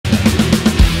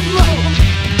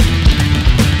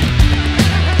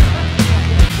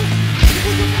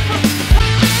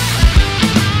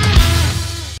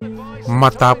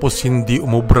matapos hindi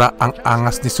umubra ang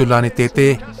angas ni Sulani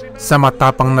Tete sa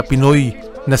matapang na Pinoy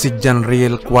na si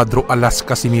Janriel Cuadro Alas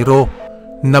Casimiro.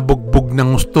 Nabugbog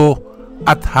ng gusto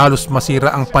at halos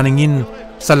masira ang paningin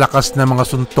sa lakas ng mga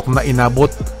suntok na inabot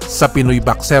sa Pinoy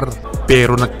boxer.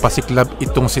 Pero nagpasiklab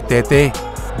itong si Tete,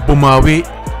 bumawi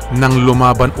nang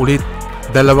lumaban ulit.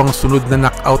 2 sunod na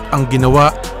knockout ang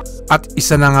ginawa at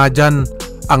isa na nga dyan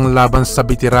ang laban sa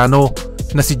veterano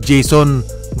na si Jason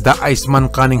The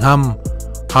Iceman Cunningham.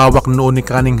 Hawak noon ni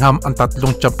Cunningham ang 3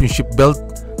 championship belt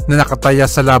na nakataya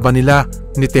sa laban nila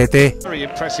ni Tete. Very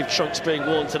impressive trunks being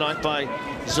worn tonight by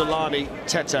Zolani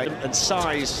Tete, and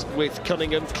size with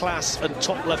Cunningham, class and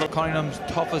top level. Cunningham's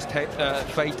toughest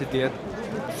fight to date.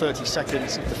 30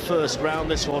 seconds of the first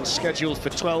round. This one scheduled for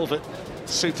 12 at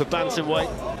super bantamweight.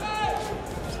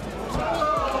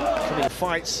 Cunningham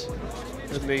fights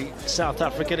in the South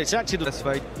African. It's actually this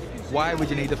fight. Why would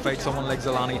you need to fight someone like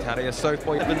Zolani Tete, a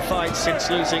southboy? 7 fights since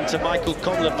losing to Michael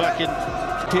Conlon back in.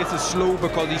 Pace is slow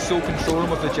because he's so controlling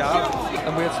with the jab.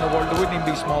 And weights in the world, there wouldn't even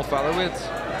be small featherweights.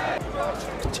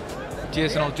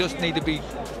 Jason will just need to be,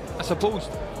 I suppose,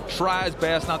 try his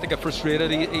best not to get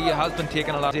frustrated. He has been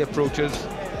taking a lot of approaches,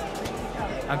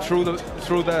 and through the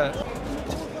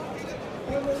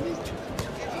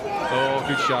oh,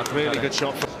 good shot, really good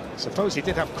shot. Suppose he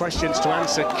did have questions to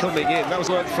answer coming in. That was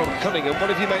work from Cunningham.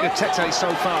 What have you made of Tete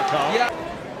so far, Carl? Yeah.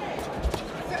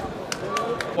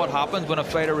 What happens when a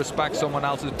fighter respects someone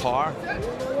else's power?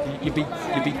 You be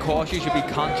cautious, you be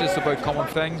conscious about common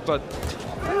things, but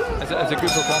it's a good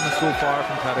performance so far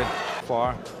from Tete.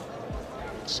 Far.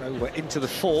 So we're into the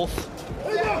 4th.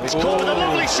 He's caught a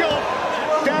lovely shot.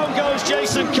 Down goes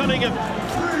Jason Cunningham.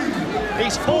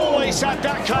 He's always had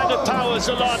that kind of power,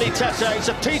 Zolani Tete.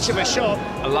 It's a peach of a shot.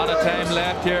 A lot of time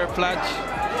left here, Fletch.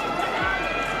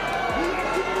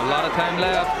 A lot of time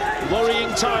left. Worrying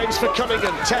times for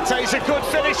Cunningham. Tete's a good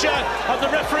finisher, and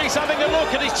the referee's having a look,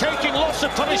 and he's taking lots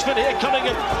of punishment here,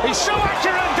 Cunningham. He's so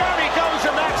accurate, and down he goes,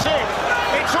 and that's it.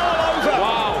 It's all over.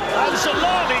 Wow. And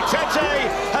Zolani Tete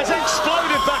has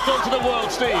exploded back onto the world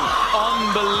stage.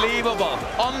 Unbelievable.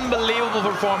 Unbelievable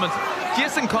performance.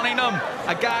 Jason Cunningham,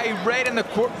 a guy right in the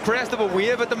crest of a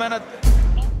wave at the minute.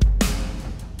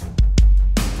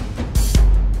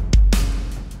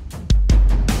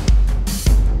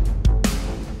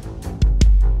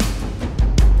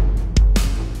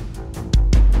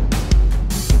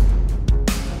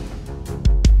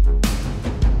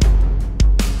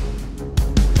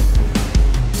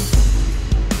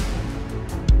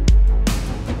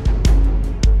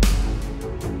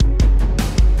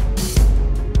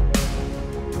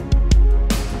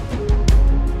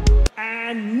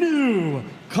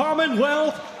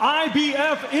 Commonwealth,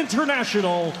 IBF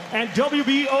International, and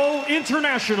WBO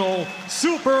International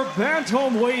Super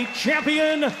Bantamweight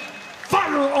Champion,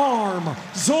 Firearm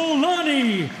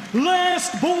Zolani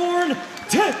Lastborn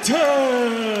Tete.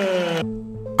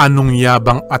 Anong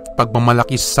yabang at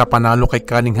pagmamalaki sa panalo kay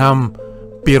Cunningham,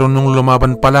 pero nung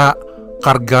lumaban pala,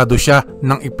 kargado siya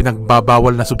ng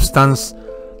ipinagbabawal na substance.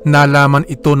 Nalaman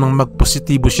ito nang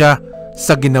magpositibo siya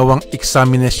sa ginawang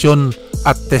eksaminasyon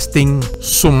at testing.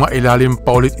 Sumailalim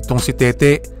pa ulit itong si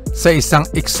Tete sa isang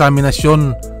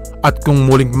eksaminasyon, at kung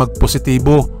muling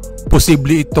magpositibo,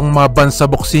 posible itong maban sa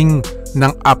boxing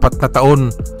ng 4 na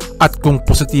taon. At kung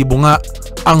positibo nga,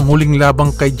 ang huling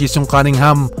labang kay Jason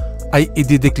Cunningham ay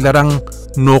idideklarang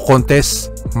no contest.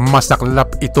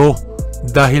 Masaklap ito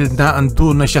dahil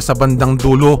naandoon na siya sa bandang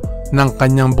dulo ng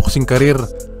kanyang boxing career,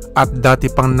 at dati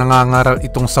pang nangangaral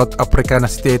itong South Africa na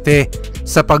si Tete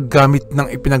sa paggamit ng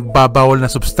ipinagbabawal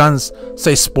na substance sa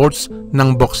sports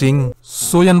ng boxing.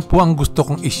 So yan po ang gusto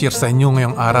kong i-share sa inyo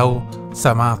ngayong araw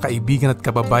sa mga kaibigan at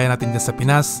kababayan natin dyan sa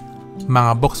Pinas,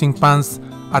 mga boxing fans,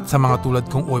 at sa mga tulad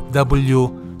kong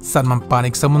OFW saan man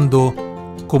panig sa mundo.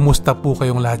 Kumusta po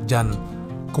kayong lahat dyan?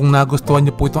 Kung nagustuhan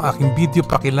niyo po itong aking video,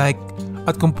 paki-like,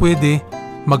 at kung pwede,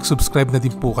 mag-subscribe na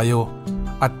din po kayo.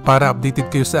 At para updated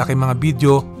kayo sa aking mga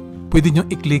video, pwede nyo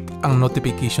i-click ang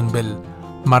notification bell.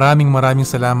 Maraming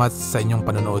salamat sa inyong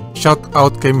panonood. Shout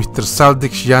out kay Mr.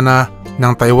 Saldik Shiana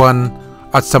ng Taiwan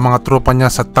at sa mga tropa niya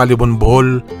sa Talibon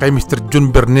Bohol, kay Mr.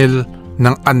 Jun Bernil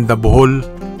ng Anda Bohol,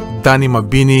 Danny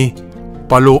Mabini,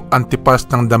 Palo Antipas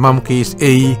ng Damam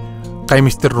KSA, kay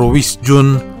Mr. Ruiz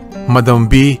Jun,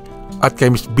 Madam B, at kay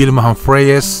Ms. Vilma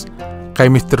Hanfreyes, kay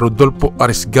Mr. Rodolfo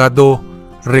Arisgado,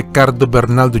 Ricardo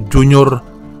Bernaldo Jr.,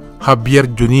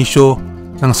 Javier Junicio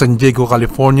ng San Diego,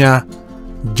 California,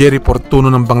 Jerry Portuno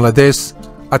ng Bangladesh,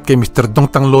 at kay Mr. Dong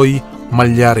Tangloy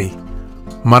Malyari.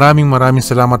 Maraming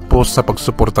salamat po sa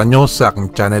pagsuporta nyo sa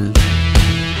aking channel.